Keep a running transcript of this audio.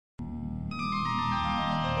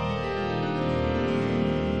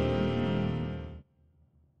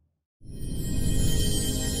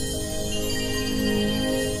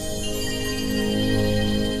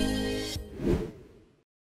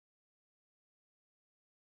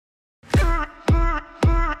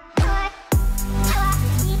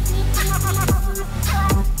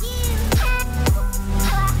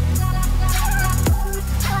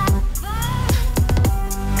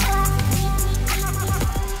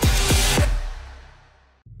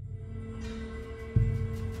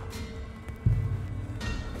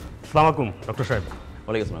আসসালামু আলাইকুম ডক্টর সাহেব।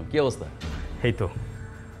 ওয়ালাইকুম আসসালাম। কি অবস্থা? এই তো।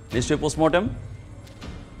 নিশ্চয়ই পোস্টমর্টেম?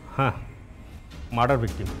 হ্যাঁ, মার্ডার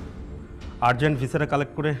ভিকটিম। আর্জেন্ট ভিসাটা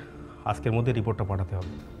কালেক্ট করে আজকের মধ্যে রিপোর্টটা পাঠাতে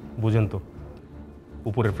হবে। বুঝেন তো,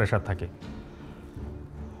 উপরের প্রেশার থাকে।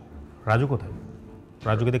 রাজু কোথায়?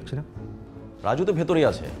 রাজুকে দেখছি না। রাজু তো ভেতরেই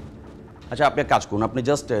আছে। আচ্ছা, আপনি এক কাজ করুন, আপনি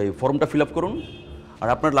জাস্ট এই ফর্মটা ফিল আপ করুন আর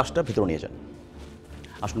আপনার লাশটা ভিতরে নিয়ে যান।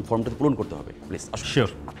 আসুন, ফর্মটা পূরণ করতে হবে প্লিজ। আসুন।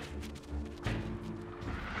 শিওর।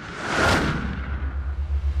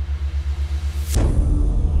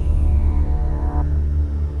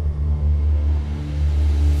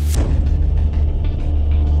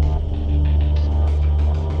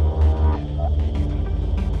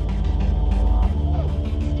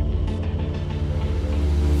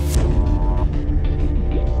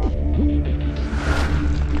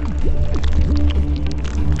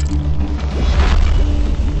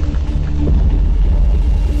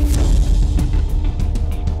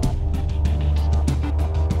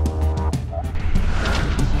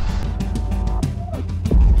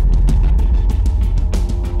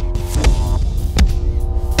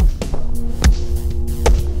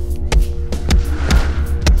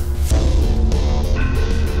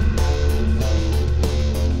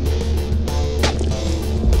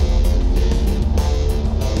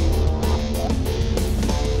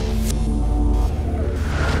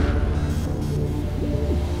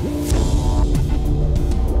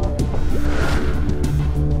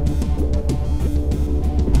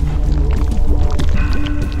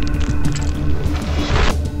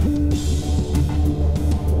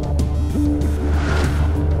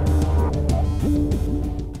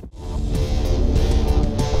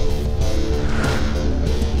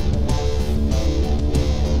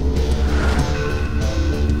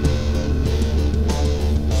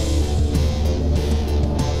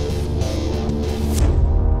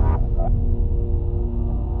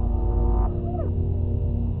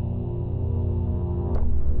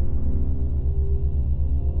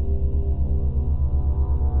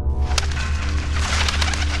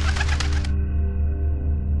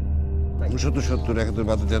 সত্তর সত্তর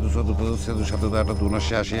 71 72 73 74 77 78 79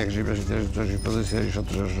 80 81 82 83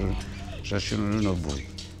 84 85 86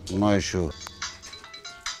 87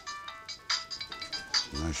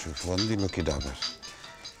 900 ফোন দিল কি ডাবের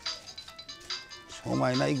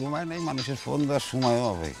সময় নাই ঘুমায় নাই মানুষের ফোন দেওয়ার সময়ও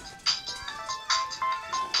হবে।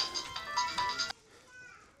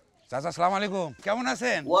 চাচা আসসালামু আলাইকুম, কেমন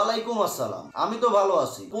আছেন? ওয়ালাইকুম আসসালাম। আমি তো ভালো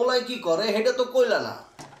আছি। পোলাই কি করে হেডে তো কইলা না।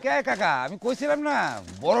 কে কাকা, আমি কইছিলাম না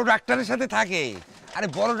বড় ডাক্তারের সাথে থাকে। আরে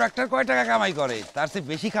বড় ডাক্তার কয় টাকা কামাই করে, তার চেয়ে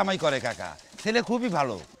বেশি কামাই করে কাকা। ছেলে খুবই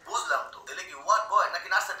ভালো। বুঝলাম তো। ছেলে কি ওয়ার্ড বয় নাকি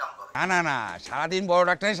নার্সের কাম করে? না না না, সারাদিন বড়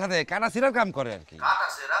ডাক্তারের সাথে কাটা সিরার কাম করে আর কি। কাটা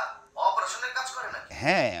সেরা অপারেশনের কাজ করে নাকি?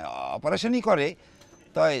 হ্যাঁ, অপারেশনই করে,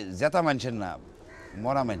 তয় জেতা মানুষের না,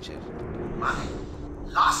 মরা মানুষের। মানে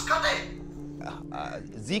লাশ কাটে?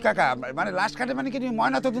 জি কাকা, মানে লাশ কাটে মানে কি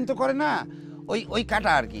ময়না তদন্ত করে না, ওই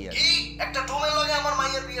কাটা আর কি। কি একটা ডোমের লগে আমার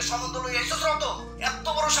মাইয়ের বিয়ের সম্বন্ধ লই এসেছ তো? এত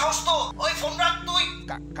বড় সাহস তো! ওই ফোন রাখ তুই।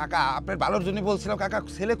 কাকা আপনার ভালোর জন্য বলছিলাম কাকা,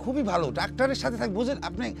 ছেলে খুবই ভালো, ডাক্তারের সাথে থাক, বুঝেন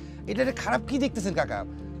আপনি এটারে খারাপ কি দেখতেছেন কাকা?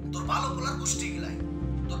 তোর ভালো পোলার গোষ্ঠী গিলাই,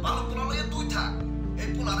 তোর ভালো পোলা লগে তুই থাক, এই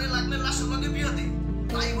পোলারে লাগলে লাশের লগে বিয়ে দে।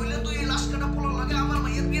 তাই হইলে তুই এই লাশ কাটা পোলার লগে আমার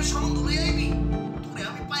মাইয়ের বিয়ের সম্বন্ধ লই আইবি। তোরে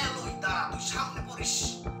আমি পায়া লই, দাঁড়া তুই সামনে পড়িস।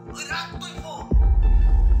 ওই রাখ তুই ফোন।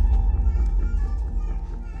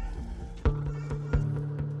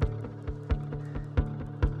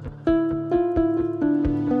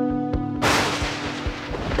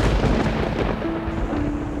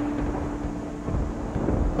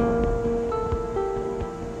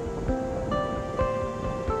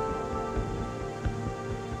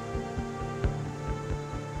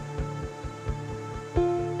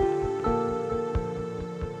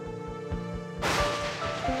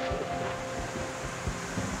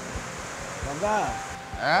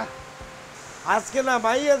 হ্যাঁ আজকে না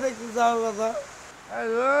মাইয়া দেখতে যাওয়ার কথা।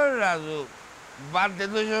 রাজু বাড়তে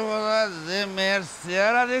তো যে মেয়ের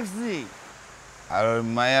চেহারা দেখছি, আর ওই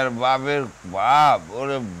মায়ের বাপের বাপ,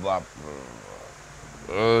 ওরে বাপ,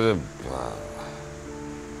 ওরে বাপ,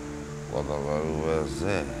 কত বাবু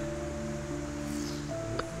আছে।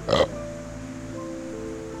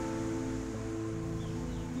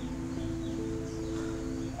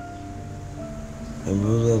 আমি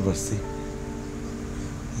বুঝতে পারছি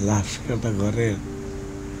লাশ কাটা ঘরের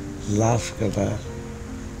লাশ কাটা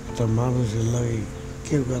একটা মানুষের লাগে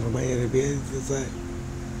কেউ কারো মায়ের বিয়ে দিতে চায়।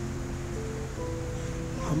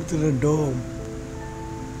 আমি তো ডোম,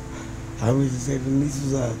 আমি যদি একটা নিচু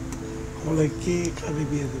জাত, আমার কে কানে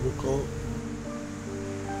বিয়ে দেবে কো?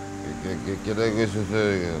 কেটে গেছে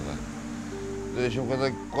এইসব কথা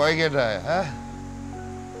কয় কেটায়? হ্যাঁ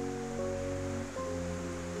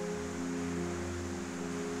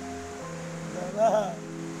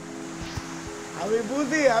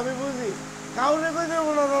বুঝি কাউরে কই দেব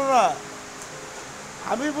না দাদা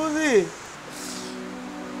আমি বুঝি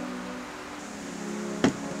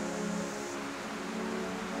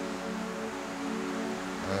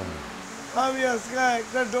আমি আজকে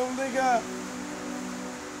একটা ডোম দেখা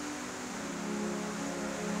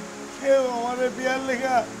কেউ আমাদের বিয়ার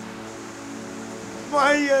লেখা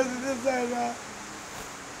মাইয়া দিতে চায় না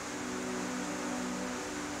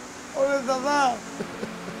ওরে দাদা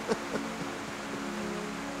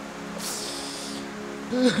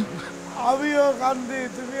আমিও কান্দি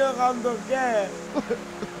তুমিও কান্দ কে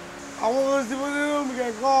আমার জীবনের কে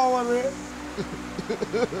ক আমারে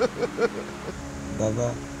দাদা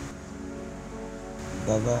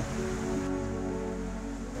দাদা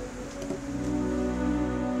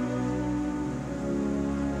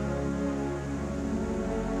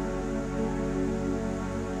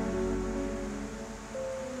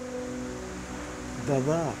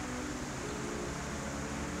দাদা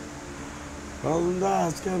রামদা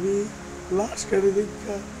আজকে আমি লাশ কেটে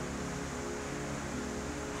দেখা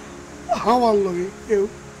আমার লগে কেউ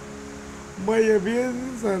মাইয়া বিয়ে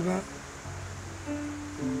দিতে না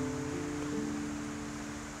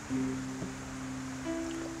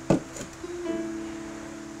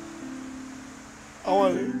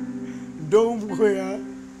আমার ডোম খোয়া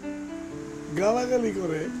গালাগালি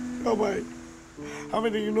করে সবাই আমি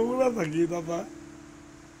নাকি নোংরা থাকি দাদা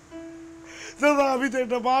দাদা আমি তো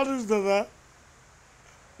একটা মানুষ দাদা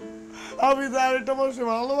আমি তো আরেকটা মানুষকে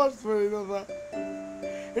ভালোবাসতে পারি দাদা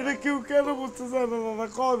এটা কেউ কেন বুঝতে চায় না দাদা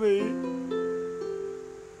কবে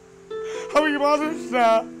আমি কি মানুষ না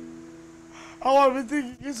আমার ভিতরে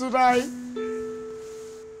কিছু নাই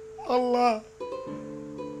আল্লাহ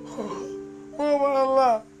ও আমার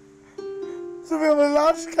আল্লাহ তুমি আমার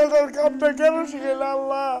লাশ কাটার কামটা কেন শিখাইলে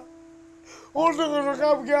আল্লাহ অন্য কোনো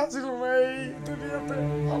কাম কি আসিল না এই দুনিয়াতে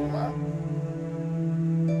আল্লাহ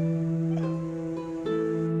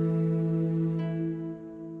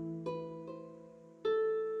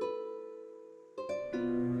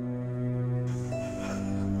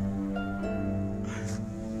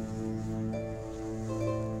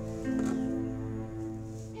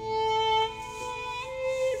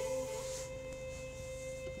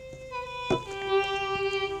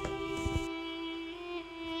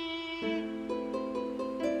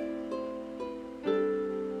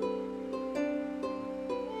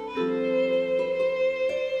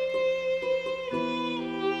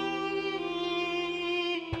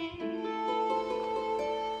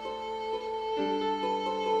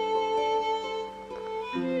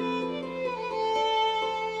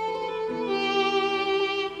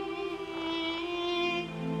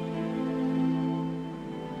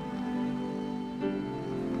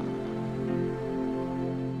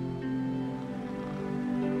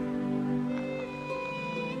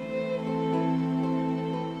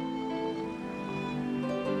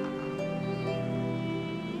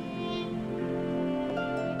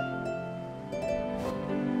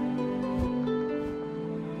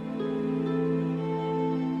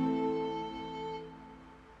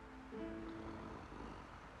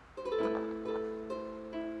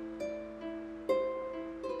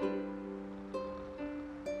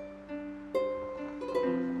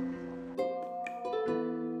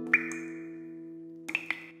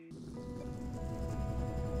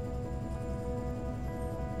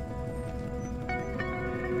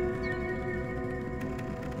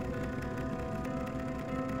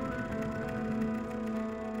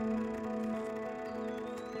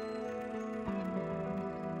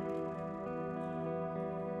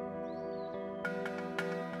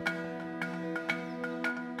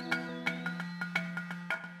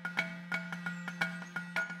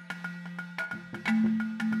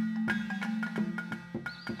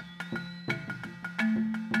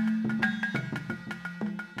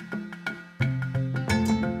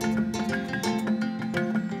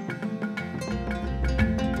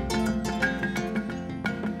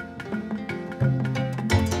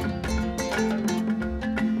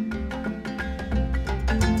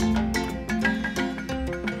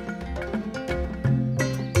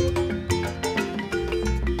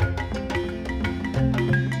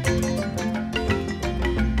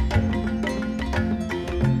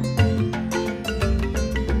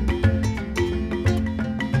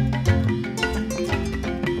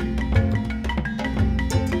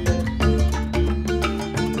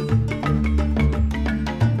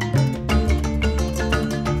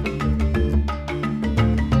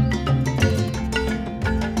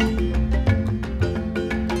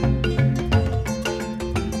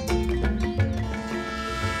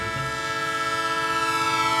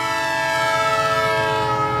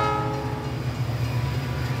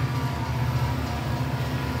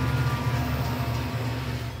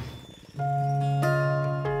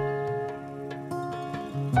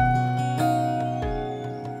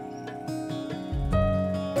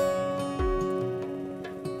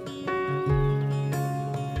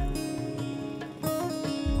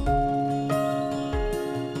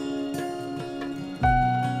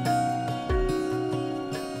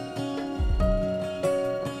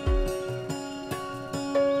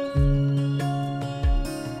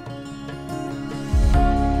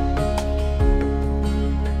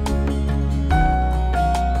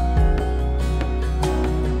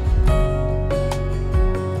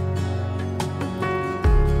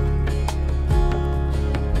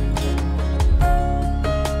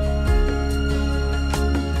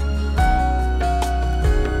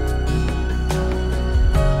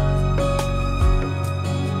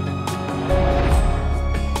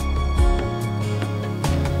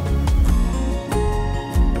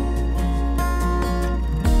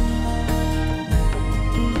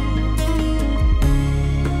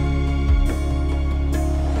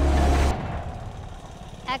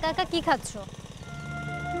একা একা কি খাচ্ছ?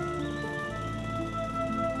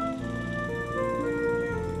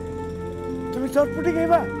 তুমি চটপটি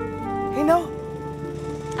খাইবা? এই নাও।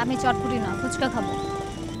 আমি চটপটি না, ফুচকা খাবো।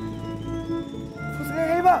 ফুচকা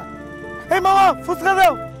খাইবা? এই মামা ফুচকা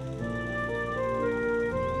দাও।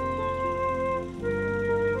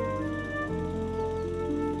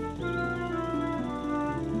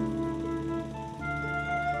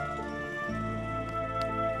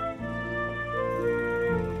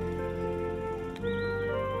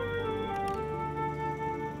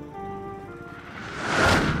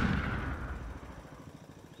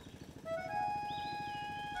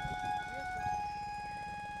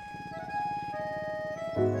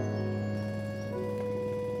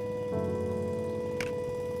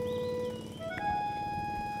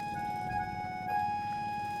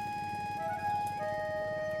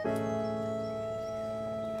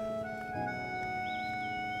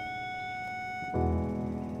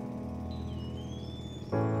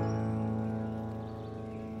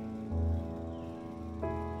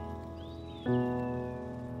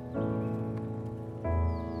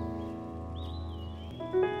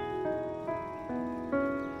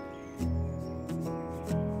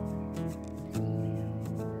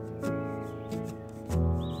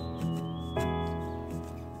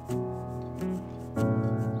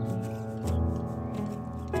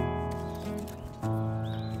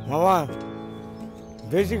 মামা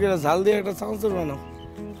বেশি করে ঝাল দিয়ে একটা চানাচুর বানাও।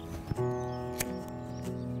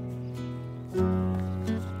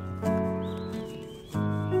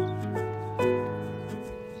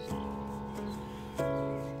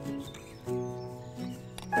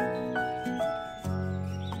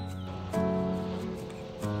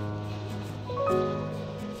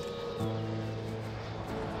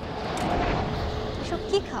 এসব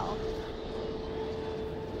কি খাও?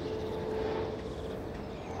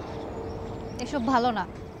 এসব ভালো না।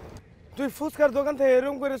 তুই ফুচকার দোকান থেকে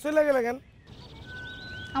এরকম করে চলে গেলে কেন?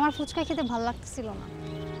 আমার ফুচকা খেতে ভালো লাগতেছিল না।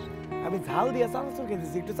 আমি ঝাল দিয়ে চানাচুর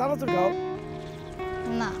খেতেছি, একটু চানাচুর খাও।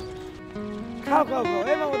 না খাও খাও খাও।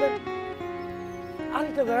 এই মামা দেখ,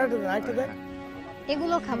 আরেকটা দেখ, আরেকটা দেখ।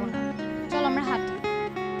 এগুলো খাবো না, চল আমরা হাঁটি।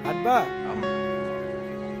 হাঁটবা?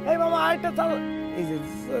 এই মামা আরেকটা চাল। এই যে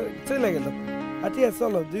চলে গেল। ঠিক আছে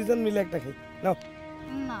চলো দুইজন মিলে একটা খাই। নাও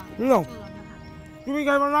না নাও। চলো আমরা হাঁটি। তুমি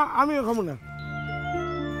খাইবা না, আমিও খাবো না।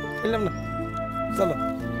 খেলাম না, চলো।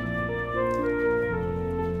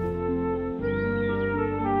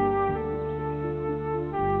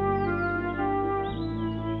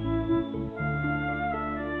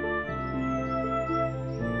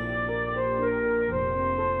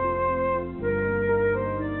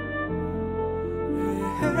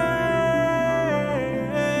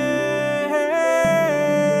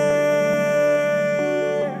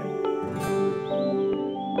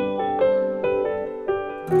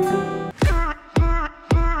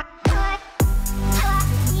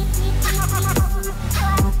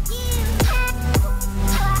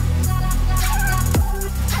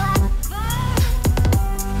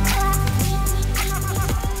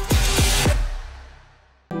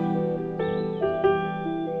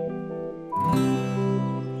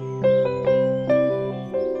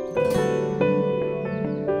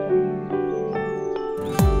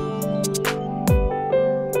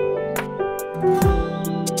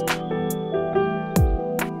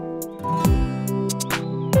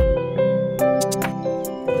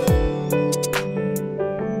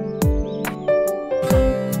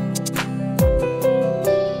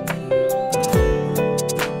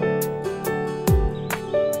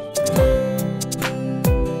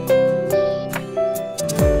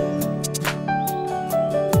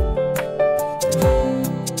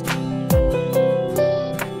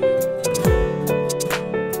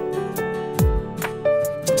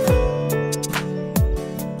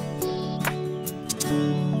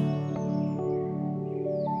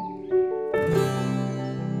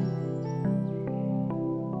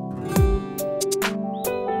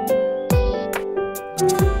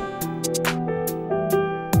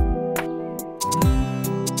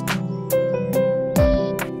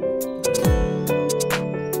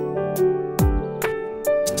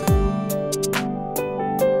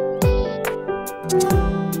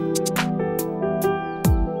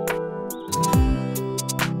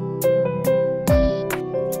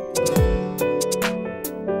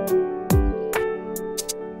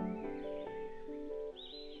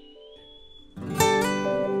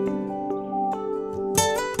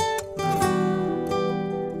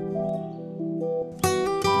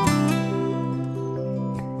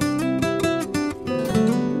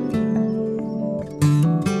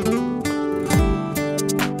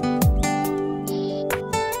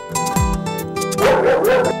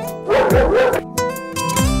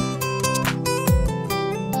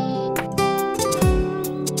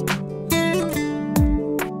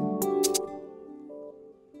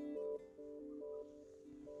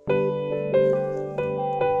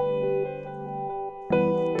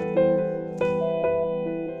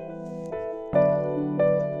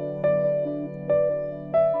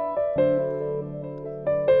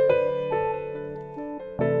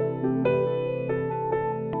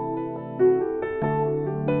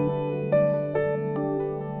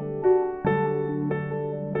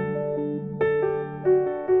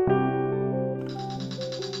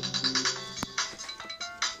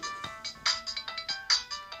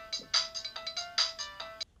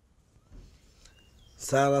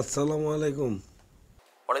 স্যার আসসালামু আলাইকুম।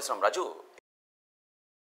 ওয়ালাইকুম রাজু,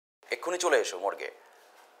 এক্ষুনি চলে এসো মর্গে,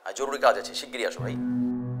 আর জরুরি কাজ আছে, শিগগিরই আসো ভাই।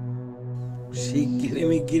 শিগগিরি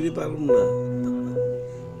মিগিরি পারুম না,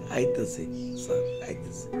 আইতেছি স্যার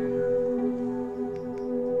আইতেছি।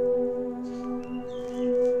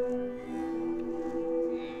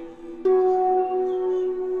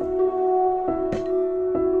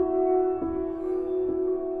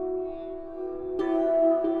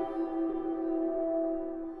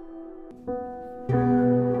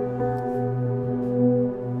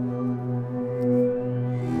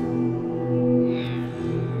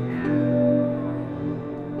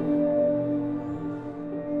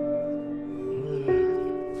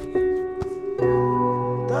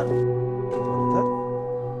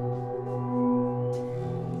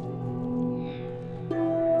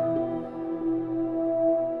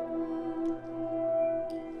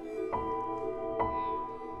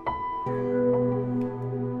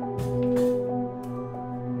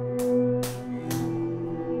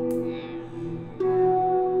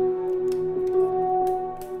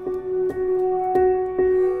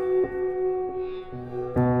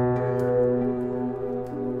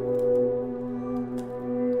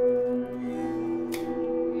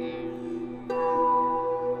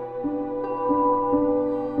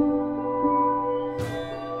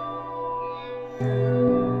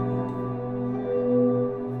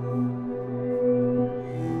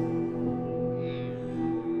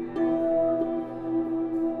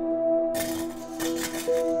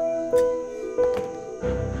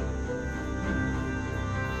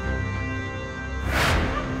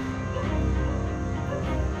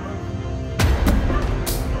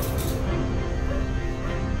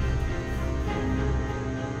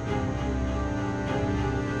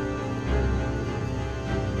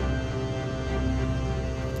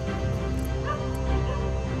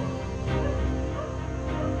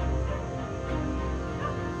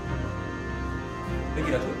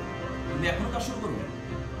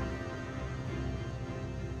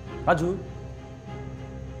 রাজু,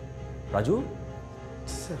 রাজু,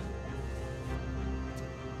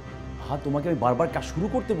 হ্যাঁ তোমাকে আমি বারবার কাজ শুরু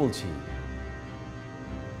করতে বলছি,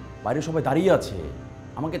 বাইরে সবাই দাঁড়িয়ে আছে,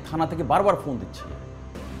 আমাকে থানা থেকে বারবার ফোন দিচ্ছে,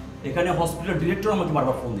 এখানে হসপিটাল ডিরেক্টর আমাকে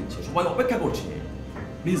বারবার ফোন দিচ্ছে, সবাই অপেক্ষা করছে,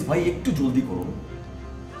 প্লিজ ভাই একটু জলদি করুন।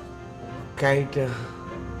 কাইটা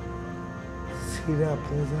সিরা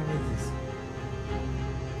আপনি জানিয়ে দিয়েছেন,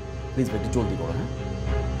 প্লিজ ভাই একটু জলদি করো। হ্যাঁ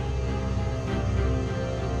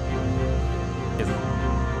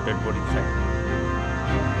ডেড বডি সাইড।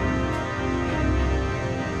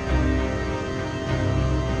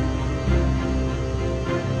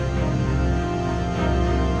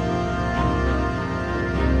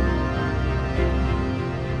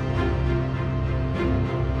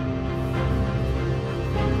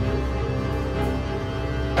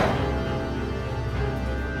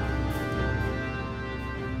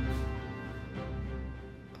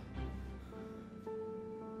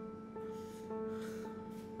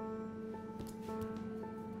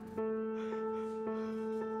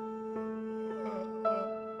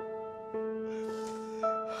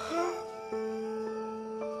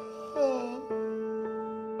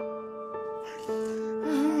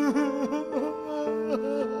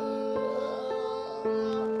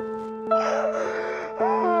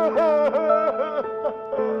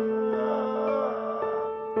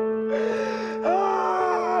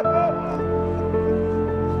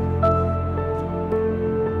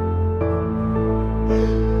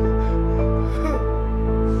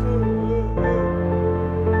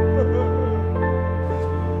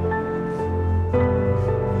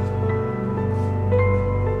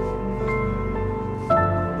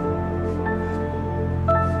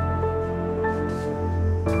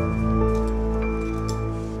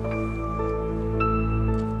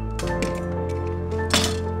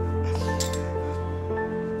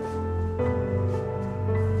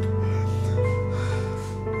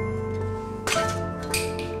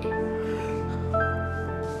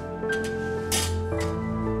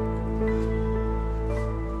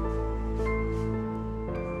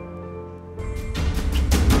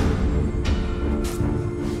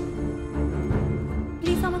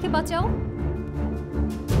 বাঁচাও।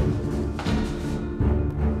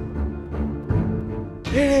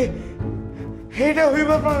 এটা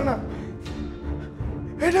হইবার পারে না,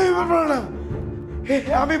 এটা হইবার পারে না।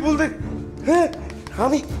 আমি ভুল দেখ,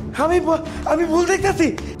 আমি আমি আমি ভুল দেখতেছি।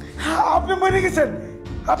 আপনি মরে গেছেন,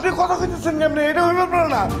 আপনি কথা কইতেছেন কেমনে? এটা হইবার পারে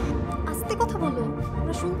না। আস্তে কথা বলো,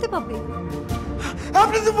 ওরা শুনতে পাবে।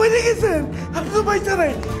 আপনি তো মরে গেছেন, আপনি তো বাইচা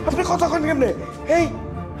নাই, আপনি কথা কন কেমনে? এই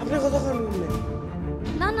আপনি কথা কন কেমনে?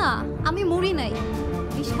 না না, আমি মরি নাই,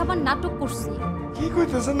 বিষ খাবার নাটক করছি। কি কি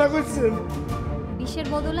কইতেছেন না কইতেছেন? বিষের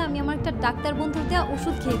বদলে আমি আমার একটা ডাক্তার বন্ধুর দেওয়া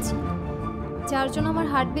ওষুধ খেয়েছি, যার জন্য আমার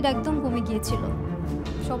হার্টবিট একদম কমে গিয়েছিল।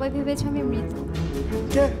 সবাই ভেবেছে আমি মৃত।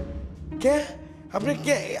 কে কে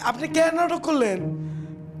আপনি কে নাটক করলেন?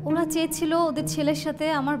 ওরা চেয়েছিল ওদের ছেলের সাথে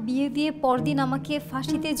আমার বিয়ে দিয়ে পরদিন আমাকে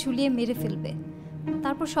ফাঁসিতে ঝুলিয়ে মেরে ফেলবে,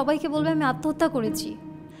 তারপর সবাইকে বলবে আমি আত্মহত্যা করেছি।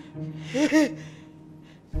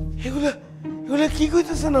 এগুলা কি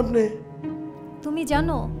কইতেছেন আপনি? তুমি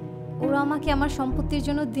জানো ওরা আমাকে আমার সম্পত্তির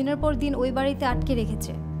জন্য দিনের পর দিন ওই বাড়িতে আটকে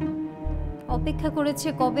রেখেছে। অপেক্ষা করেছে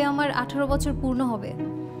কবে আমার 18 বছর পূর্ণ হবে,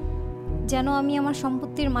 যেন আমি আমার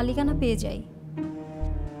সম্পত্তির মালিকানা পেয়ে যাই।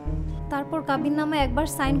 তারপর কাবিননামা একবার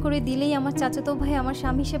সাইন করে দিলেই আমার চাচাতো ভাই আমার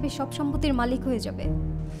স্বামী হিসেবে সব সম্পত্তির মালিক হয়ে যাবে।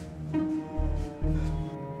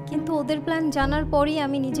 কিন্তু ওদের প্ল্যান জানার পরই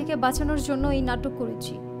আমি নিজেকে বাঁচানোর জন্য এই নাটক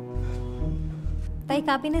করেছি। তাই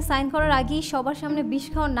কাবিনে সাইন করার আগেই সবার সামনে বিষ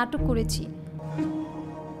খাওয়ার নাটক করেছি।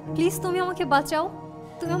 প্লিজ তুমি আমাকে বাঁচাও,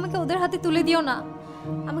 তুমি আমাকে ওদের হাতে তুলে দিও না,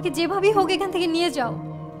 আমাকে যেভাবেই হোক এখান থেকে নিয়ে যাও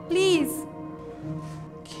প্লিজ।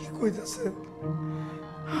 কি কইতাছেন?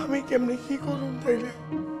 আমি কেমনে কি করুন তাইলে?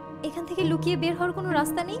 এখান থেকে লুকিয়ে বের হওয়ার কোনো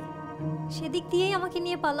রাস্তা নেই? সেদিক দিয়েই আমাকে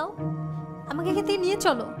নিয়ে পালাও, আমাকে এখান থেকে নিয়ে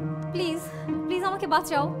চলো প্লিজ। প্লিজ আমাকে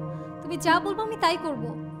বাঁচাও, তুমি যা বলবো আমি তাই করব।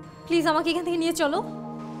 প্লিজ আমাকে এখান থেকে নিয়ে চলো।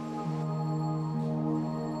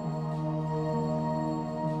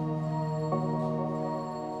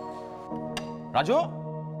 রাজু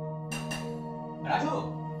রাজু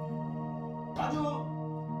রাজু,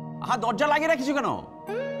 আহা দরজা লাগিয়ে রাখিস কেন?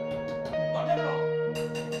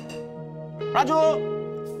 রাজু,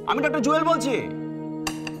 আমি ডক্টর জুয়েল বলছি।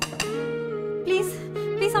 প্লিজ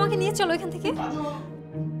প্লিজ আমাকে নিয়ে চলো এখান থেকে। রাজু,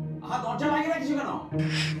 আহা দরজা লাগিয়ে রাখিস কেন?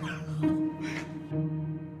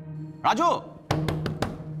 রাজু,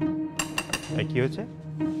 এই কি হয়েছে?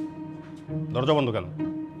 দরজা বন্ধ কেন?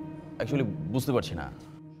 অ্যাকচুয়ালি বুঝতে পারছি না।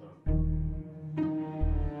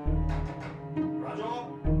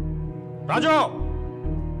 রাজু,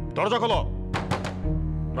 দরজা খোলো।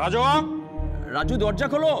 রাজু, রাজু দরজা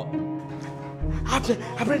খোলো।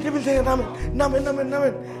 আপনি টেবিল থেকে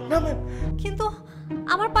নামেন। কিন্তু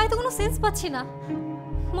আমার পায়ে তো কোনো সেন্স পাচ্ছি না,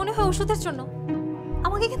 মনে হয় ওষুধের জন্য।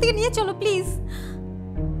 আমাকে এখান থেকে নিয়ে চলো প্লিজ।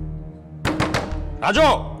 রাজু,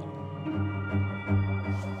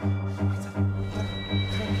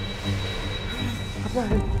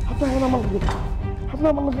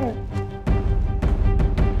 আপনার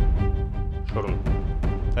সরুন।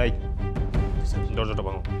 এই দরজাটা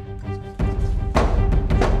ভাঙো।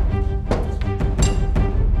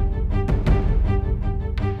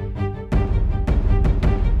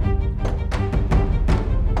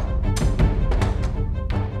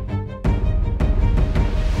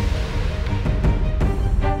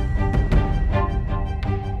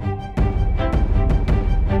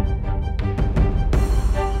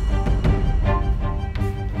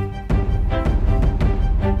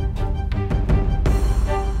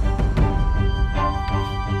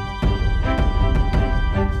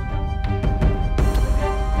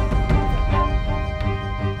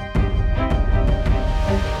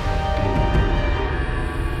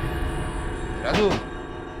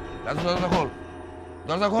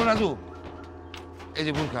 দরজা খোল রাজু। এই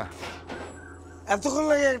যে বোরখা। এতক্ষণ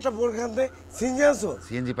লাগে একটা বোরখা আনতে? সিএনজি আনছো?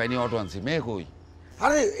 সিএনজি পাইনি, অটো আনছি। মেয়ে কই?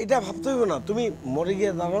 আরে এটা ভাবতে হইব না, তুমি মরে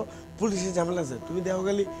গিয়ে দাঁড়াও, পুলিশের ঝামেলা আছে। তুমি দেখো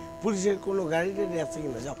গেলি পুলিশের কোনো গাড়ি টাড়ি আছে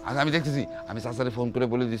কিনা, যাও। আচ্ছা আমি দেখতেছি, আমি চাচারে ফোন করে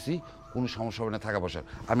বলে দিছি কোনো সমস্যা হবে না থাকা বসার।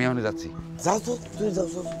 আমি এখন যাচ্ছি। যাও তো, তুমি যাও।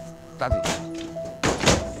 তাতে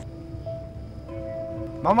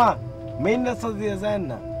মামা মেইন রাস্তা দিয়ে যায়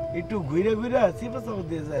না, একটু ঘুরে চিপা চাপা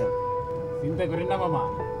দিয়ে যায়। চিন্তা করেন না মামা,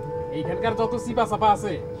 এইখানকার যত চিপা চাপা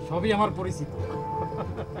আছে সবই আমার পরিচিত।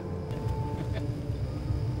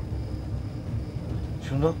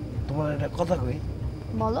 শুনো, তোমার একটা কথা কই।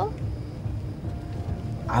 বলো।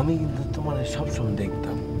 আমি কিন্তু তোমার সবসময়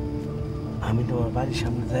দেখতাম, আমি তোমার বাড়ির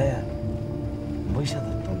সামনে যায় বৈশা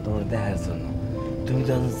থাকতাম তোমার দেখার জন্য। তুমি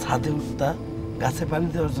যখন ছাদে উঠতা গাছে পানি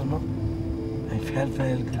দেওয়ার জন্য, আমি ফেল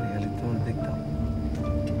করে গেলে তোমার দেখতাম।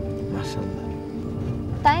 মাশাআল্লাহ।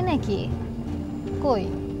 তাই নাকি? কই,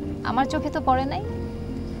 আমার চোখে তো পড়ে নাই।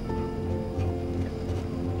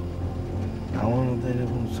 আমার মতো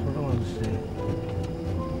এরকম ছোট মানুষে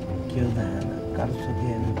কেউ দেখে না, কারোর চোখে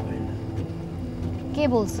আমি পড়ি না। কে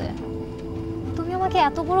বলছে? তুমি আমাকে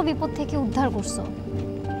এত বড় বিপদ থেকে উদ্ধার করছো,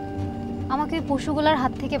 আমাকে ওই পশুগুলার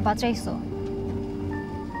হাত থেকে বাঁচাইছো।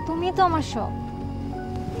 তুমি তো আমার সব,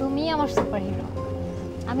 তুমি আমার সুপার হিরো।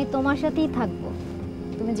 আমি তোমার সাথেই থাকবো,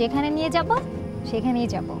 তুমি যেখানে নিয়ে যাবা সেখানেই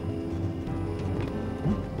যাব,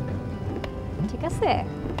 ঠিক আছে?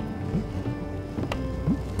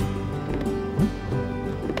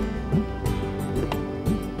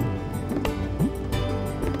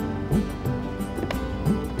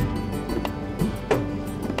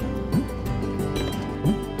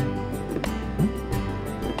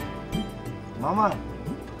 মামা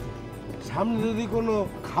সামনে যদি কোনো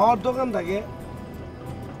খাওয়ার দোকান থাকে,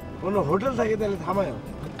 কোনো হোটেল থাকে, তাহলে থামায়।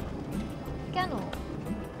 কেন?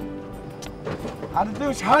 আরে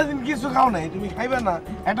তুমি সারাদিন কিছু খাও নাই, তুমি খাইবে না?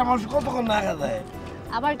 একটা মানুষ কতক্ষণ না খা যায়?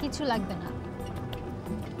 আবার কিছু লাগবে না।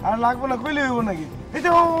 আর লাগবে না কইলে হইব নাকি? এই যে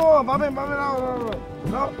বাবে বাবে নাও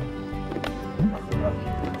নাও।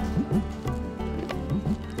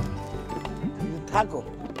 থাকো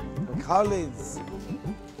খাওয়ালে।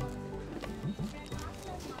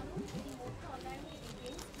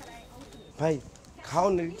 ভাই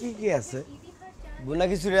খাওয়ানোর কি কি আছে? বুনা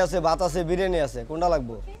খিচুড়ি আছে, ভাত আছে, বিরিয়ানি আছে, কোনটা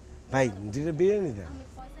লাগবো? ভাই দুটো বিরিয়ানি দেন।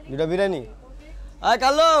 দুটা বিরিয়ানি? আয়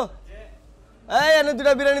কালো, এই এনে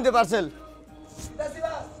দুটা বিরিয়ানি দে পার্সেল।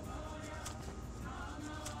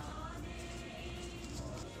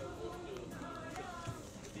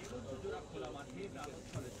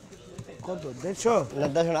 কত? 150? না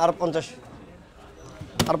দেখেন আর 50,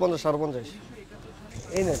 আর 50, আর 50।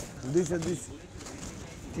 এই নেন 200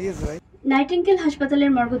 ঠিক আছে ভাই। নাইটিঙ্গেল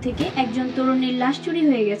হাসপাতালের মর্গ থেকে একজন তরুণীর লাশ চুরি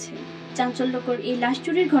হয়ে গেছে। চাঞ্চল্যকর এই লাশ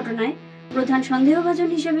চুরির ঘটনায় প্রধান সন্দেহভাজন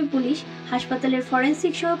হিসেবে পুলিশ হাসপাতালের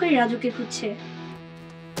ফরেনসিক সহকারী রাজুকে খুঁজছে।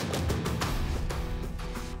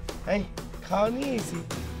 এই খাওয়া নিয়ে এসি।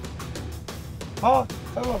 হ্যাঁ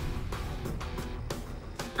চলো।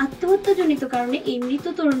 আত্মহত্যাজনিত কারণে এই মৃত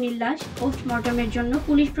তরুণীর লাশ পোস্টমর্টমের জন্য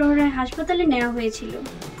পুলিশ প্রহরায় হাসপাতালে নেওয়া হয়েছিল।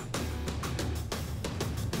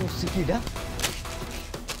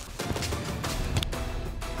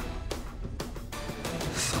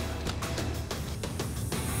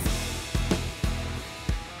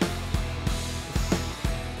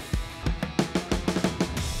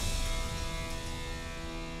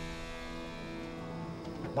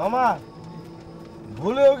 মামা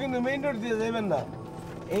ভুলেও কিন্তু মেইন রোড দিয়ে যাবেন না।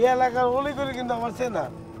 এই এলাকার অলিগুলি কিন্তু আমার চেনা।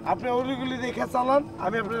 আপনি অলিগুলি দেখে চালান,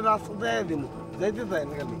 আমি আপনার রাস্তা দেখাই দিব। যাইতে চাই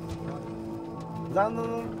না খালি জান।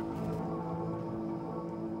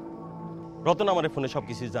 রতন আমার ফোনে সব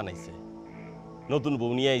কিছু জানাইছে। নতুন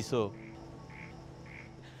বউ নিয়ে আইসো,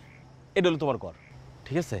 এটা হলো তোমার ঘর,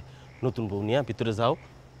 ঠিক আছে? নতুন বউ নিয়ে ভিতরে যাও,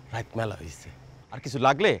 রাত মেলা হয়েছে। আর কিছু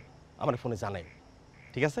লাগলে আমার ফোনে জানাই,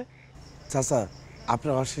 ঠিক আছে? চাচা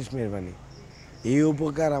আপনার অশেষ মেহরবানি। এই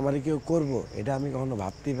উপকার আমার কেউ করবো এটা আমি কখনো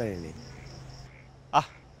ভাবতেই পারিনি। আহ,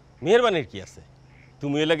 মেহরবানির কি আছে?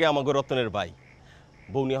 তুমি এলাকে আমাকে রতনের ভাই।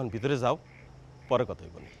 বউ নিয়ে এখন ভিতরে যাও, পরে কথা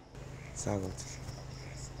হইব নি।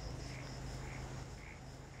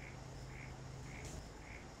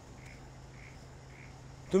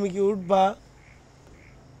 তুমি কি উঠবা?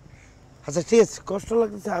 আচ্ছা ঠিক আছে, কষ্ট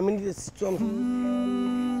লাগতেছে, আমি নিতেছি, চল।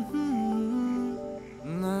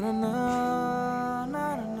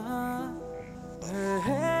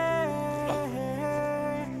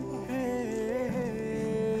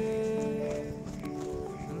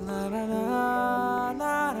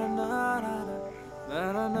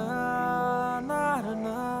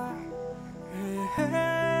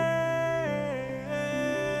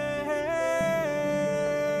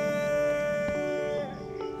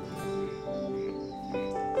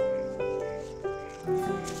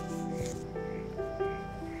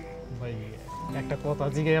 একটা কথা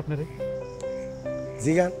জিগাই আপনারে।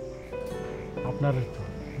 জিগান। আপনার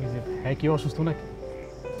হ্যাঁ কি অসুস্থ নাকি?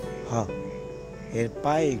 হ্যাঁ, এর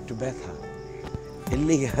পায়ে একটু ব্যথা, এর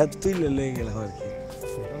লেগে হাত তুলে লয়ে গেলাম আর কি।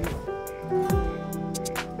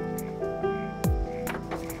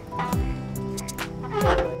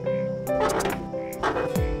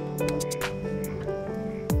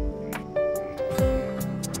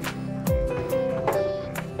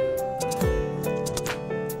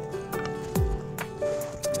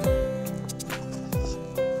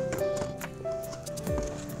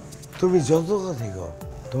 তুমি যত কথা কও,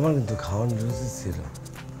 তোমার কিন্তু খাওয়ানোর উচিত ছিল।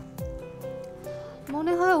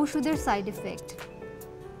 মনে হয় ওষুধের সাইড এফেক্ট।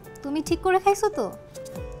 তুমি ঠিক করে খাইছো তো?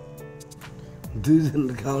 দুইজন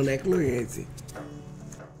খাওয়ানো এক লগে গেছি।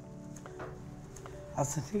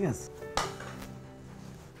 আচ্ছা ঠিক আছে।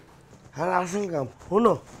 আর আসল কাম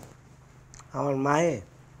শোনো, আমার মায়ে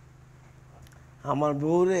আমার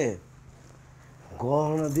বউরে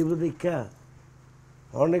গহনা দিব দেখা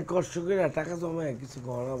অনেক কষ্ট করে টাকা জমায় কিছু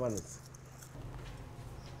গহনা বানিয়েছে।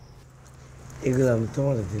 এগুলো আমি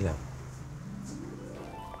তোমার দিলাম।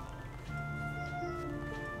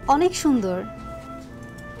 অনেক সুন্দর,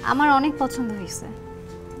 আমার অনেক পছন্দ হয়েছে।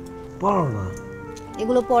 পড়ো না,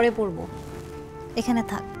 এগুলো পরে পরবো, এখানে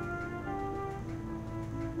থাক।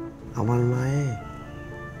 আমার মায়ে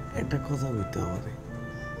একটা কথা বলতে পারে,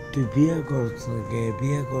 তুই বিয়ে করছ না গে,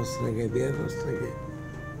 বিয়ে করছ না গে, বিয়ে করছ না গে।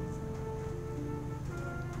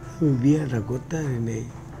 আমি বিয়েটা করতে পারি নেই,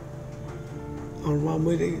 আমার মা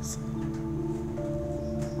মরে গেছে।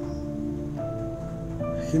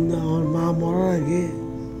 কিন্তু আমার মা মরার আগে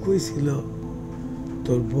কইছিল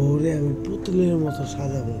তোর বউরে আমি পুতুলের মতো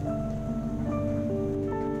সাজাবো।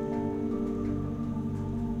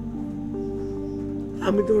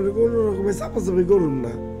 আমি তোমার কোনো রকমের চাপাচাপি করুন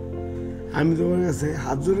না। আমি তোমার কাছে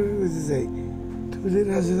হাত জোরে রেখেতে চাই, তুমি যদি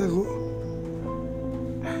রাজি থাকো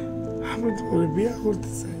আমি তোমার বিয়ে করতে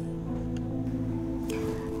চাই।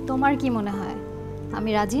 তোমার কি মনে হয় আমি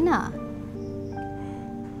রাজি না?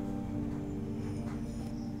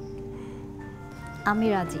 আমি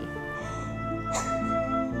রাজি।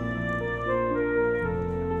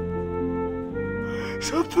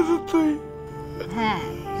 সত্যি সত্যি? হ্যাঁ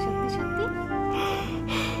সত্যি সত্যি।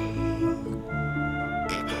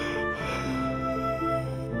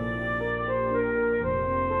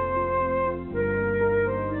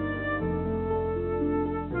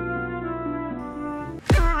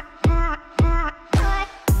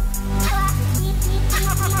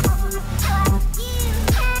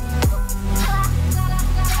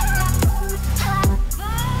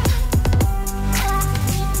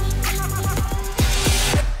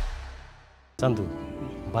 চান্দু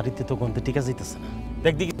বাড়িতে তো গন্ধে টিকা যাইতেছে না।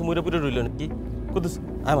 দেখ দেখি তুমি পুরো রইল নাকি কুদুস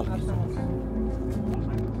আমার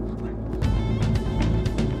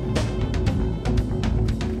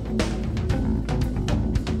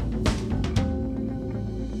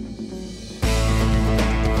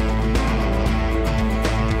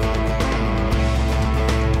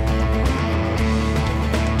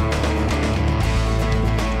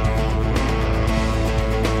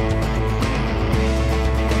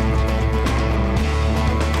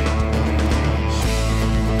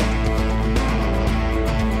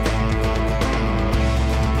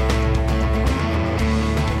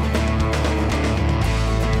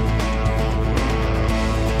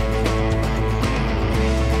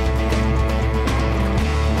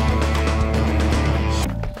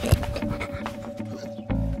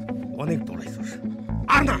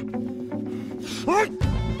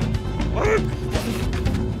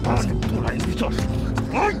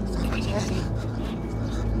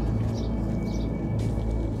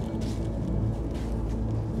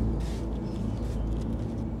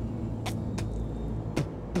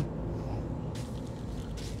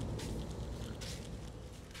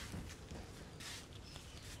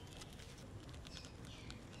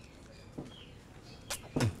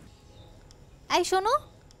এই শোনো,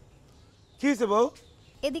 কি হয়েছে বউ?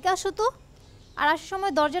 এদিকে আসো তো, আর আসার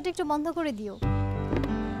সময় দরজাটা একটু বন্ধ করে দিও।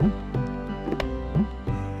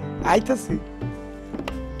 আইতাছি।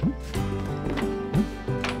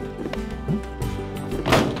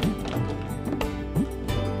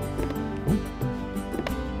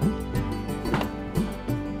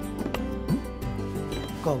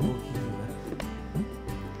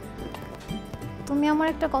 তুমি আমার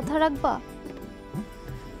একটা কথা রাখবা?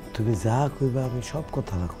 তুমি যা কইবা আমি সব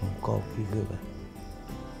কথা রাখবো। কও কি কইবা?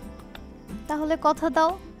 তাহলে কথা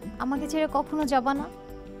দাও আমাকে ছেড়ে কখনো যাবা না।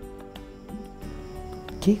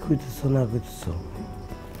 কি কইতেছো না কইতেছো?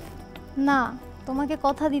 না, তোমাকে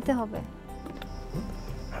কথা দিতে হবে।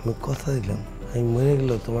 আমি কথা দিলাম, আমি মরে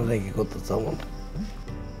গেল তোমার রেখে কত চাও না।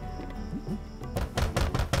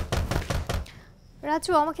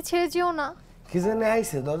 রাজু আমাকে ছেড়ে যেও না। কি জানি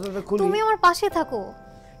আইছে, দরজাটা খুলি। তুমি আমার পাশে থাকো।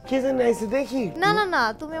 কি জানি আইছে দেখি। না না না,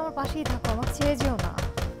 তুমি আমার পাশেই থাকো, আমাকে ছেড়ে যেও না।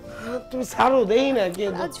 তুমি ছাড়ো, দেই না কে।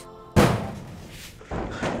 রাজু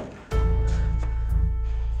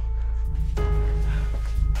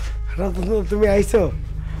রতন তুমি আইছো?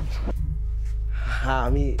 হ্যাঁ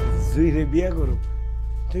আমি জুইরে বিয়ে করব।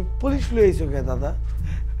 তুমি পুলিশ লই আইছো কে দাদা?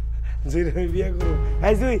 জুইরে আমি বিয়ে করব।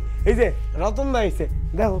 এই জুই, এই যে রতন দা আইছে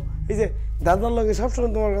দেখো, এই যে দাদার লগে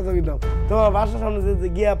সবসময় তোমার কথা কইতাম, তোমার বাসার সামনে যে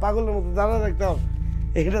গিয়া পাগলের মতো দাঁড়া দেখতাম,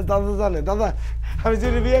 এটা দাদা জানে। দাদা আমি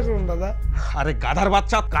জুইরে বিয়ে করব দাদা। আরে গাধার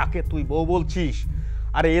বাচ্চা, কাকে তুই বউ বলছিস?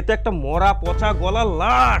 আরে এ তো একটা মরা পচা গলার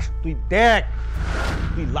লাশ। তুই দেখ,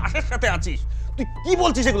 তুই লাশের সাথে আছিস। তুই কি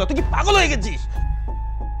বলছিস এগুলো? তুই কি পাগল হয়ে গেছিস?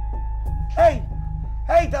 এই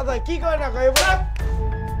এই দাদা কি কয় না কয় বল।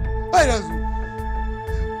 এই রাজু,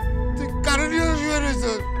 তুই কারণই শুয়ে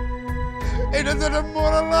রয়েছিস? এটা তো একটা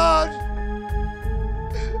মরা লাশ।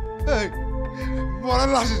 এই মরা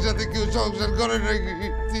লাশের সাথে কেউ সংসার করে নাকি?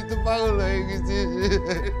 তুই তো পাগল হয়ে গেছিস।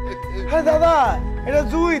 হ্যাঁ দাদা এটা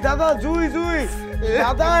জুই, দাদা জুই জুই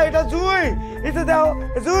দাদা, এটা জুই। এই যে দাও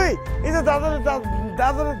জুই, এই যে দাদা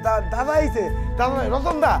দাদা দাদা আইছে, দাদা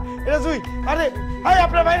রতন দা, এটা জুই। আরে হাই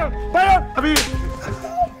আপনার বাইরন বাইরন। আমি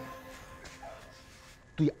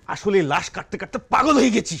তুই আসলে লাশ কাটতে কাটতে পাগল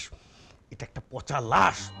হয়ে গেছিস। এটা একটা পচা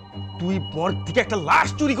লাশ। তুই মর থেকে একটা লাশ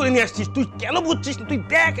চুরি করে নিয়ে আসছিস। তুই কেন বুঝছিস? তুই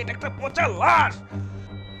দেখ, এটা একটা পচা লাশ।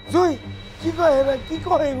 জুই কি কয় না, কি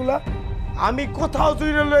কয় এগুলা? আমি কোথাও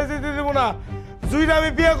জুইরে লয়ে যেতে দেব না। জুইরা আমি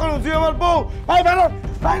বিয়ে করব, জুই আমার বউ। ভাই বেরো,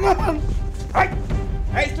 ভাই না,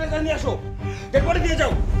 এই স্ট্রেচার নিয়ে আসো, ডেড বডি দিয়ে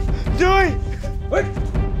যাও। জুই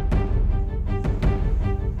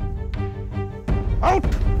আউট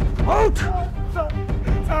আউট।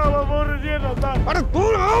 স্যার আমার বউরে নিয়ে না স্যার। আরে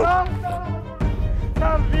দূর আউট।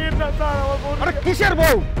 স্যার নিয়ে না স্যার আমার বউ। আরে কিসের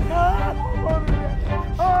বউ?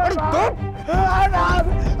 আরে দূর।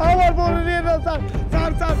 আমার বউরে নিয়ে না স্যার।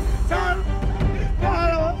 স্যার স্যার স্যার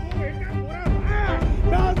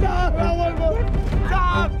আমার বউ,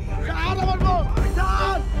 স্যার স্যার আমার বউ,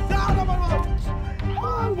 স্যার স্যার আমার বউ,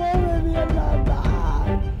 আমার বউরে নিয়ে না স্যার।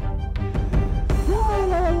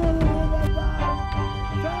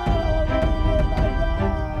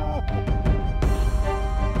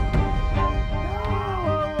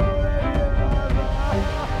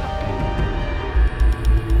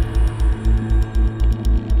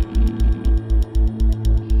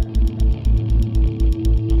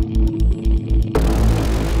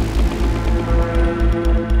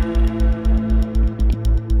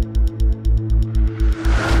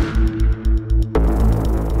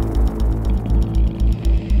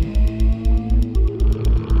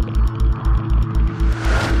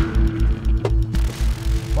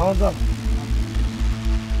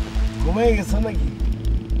 ঘুমিয়ে গেছো নাকি?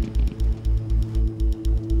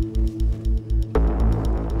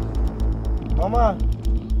 মামা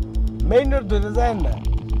মেইন রোড ধরে যায় না,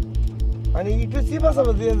 মানে একটু চিপা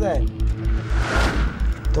চাপা দিয়ে যায়।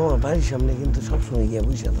 তোমার বাড়ির সামনে কিন্তু সবসময় গিয়ে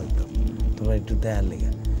বসে থাকতাম তোমার একটু দেয়ার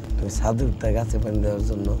লেগে। তুমি ছাদে উঠতা গাছে পানি দেওয়ার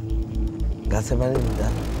জন্য, গাছে পানি দিতা,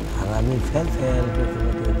 আর আমি ফেল ফেল করে